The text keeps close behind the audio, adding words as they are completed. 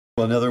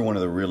Well, another one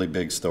of the really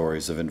big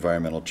stories of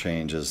environmental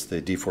change is the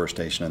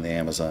deforestation in the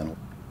Amazon.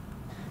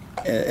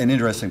 An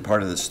interesting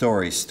part of the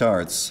story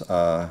starts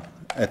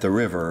at the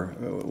river,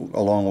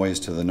 a long ways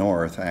to the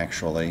north,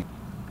 actually.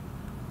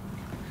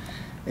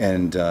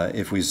 And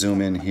if we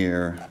zoom in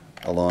here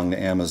along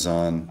the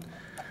Amazon,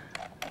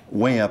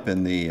 way up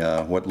in the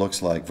what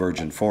looks like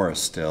virgin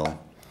forest still,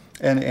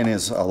 and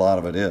is a lot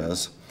of it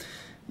is,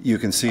 you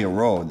can see a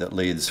road that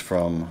leads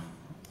from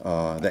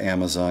the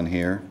Amazon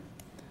here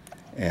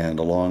and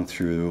along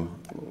through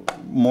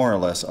more or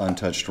less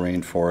untouched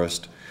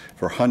rainforest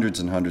for hundreds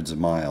and hundreds of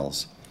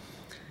miles.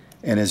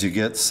 And as you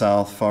get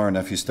south far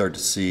enough, you start to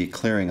see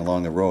clearing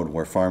along the road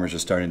where farmers are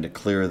starting to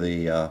clear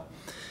the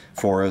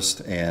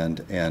forest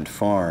and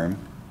farm.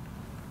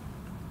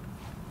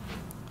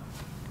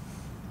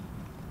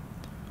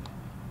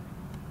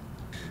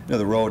 Now,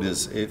 the road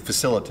it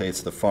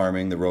facilitates the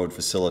farming, the road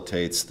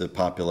facilitates the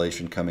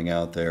population coming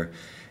out there,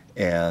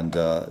 and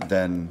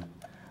then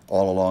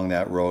all along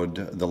that road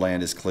the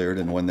land is cleared,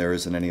 and when there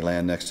isn't any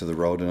land next to the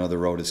road, another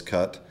road is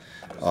cut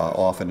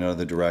off in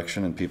another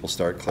direction, and people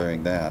start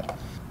clearing that.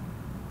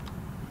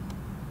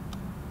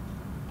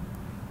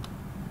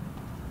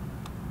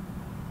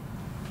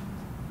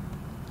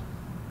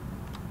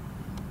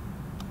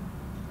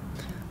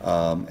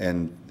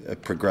 And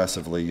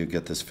progressively you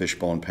get this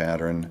fishbone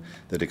pattern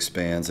that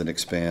expands and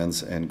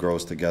expands and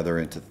grows together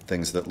into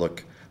things that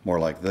look more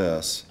like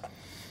this.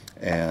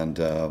 And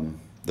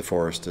the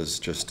forest is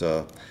just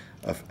a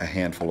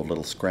handful of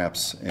little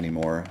scraps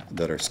anymore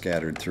that are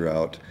scattered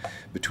throughout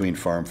between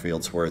farm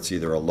fields where it's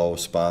either a low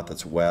spot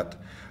that's wet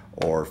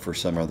or for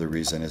some other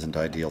reason isn't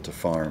ideal to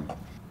farm.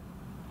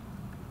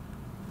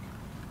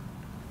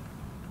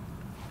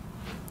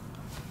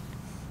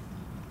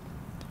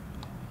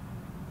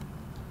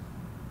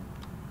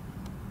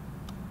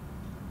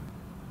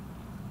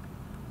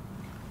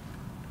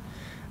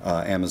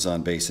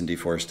 Amazon basin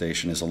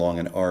deforestation is along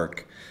an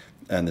arc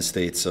in the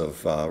states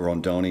of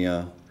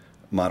Rondônia,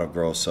 Mato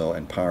Grosso,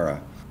 and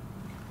Para.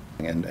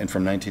 And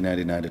from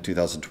 1999 to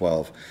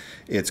 2012,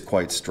 it's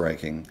quite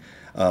striking.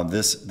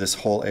 This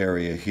whole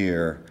area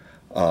here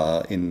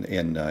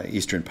in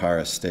eastern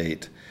Para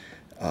state,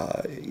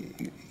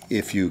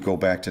 if you go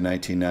back to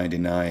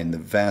 1999, the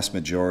vast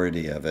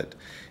majority of it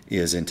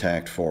is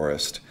intact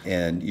forest,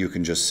 and you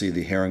can just see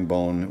the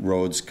herringbone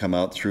roads come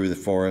out through the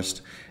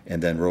forest,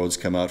 and then roads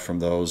come out from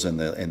those, and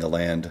the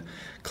land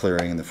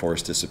clearing and the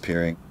forest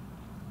disappearing.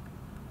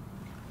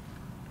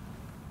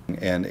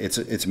 And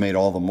it's made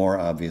all the more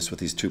obvious with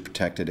these two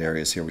protected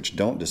areas here, which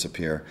don't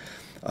disappear.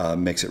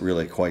 Makes it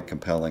really quite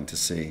compelling to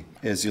see.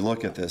 As you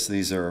look at this,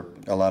 these are,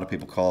 a lot of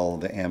people call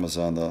the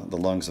Amazon the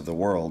lungs of the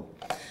world.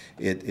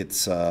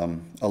 It's a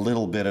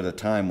little bit at a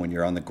time when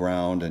you're on the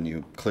ground and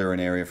you clear an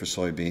area for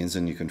soybeans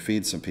and you can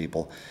feed some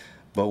people.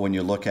 But when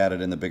you look at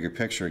it in the bigger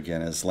picture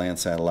again, as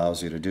Landsat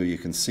allows you to do, you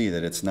can see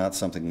that it's not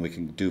something we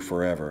can do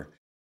forever.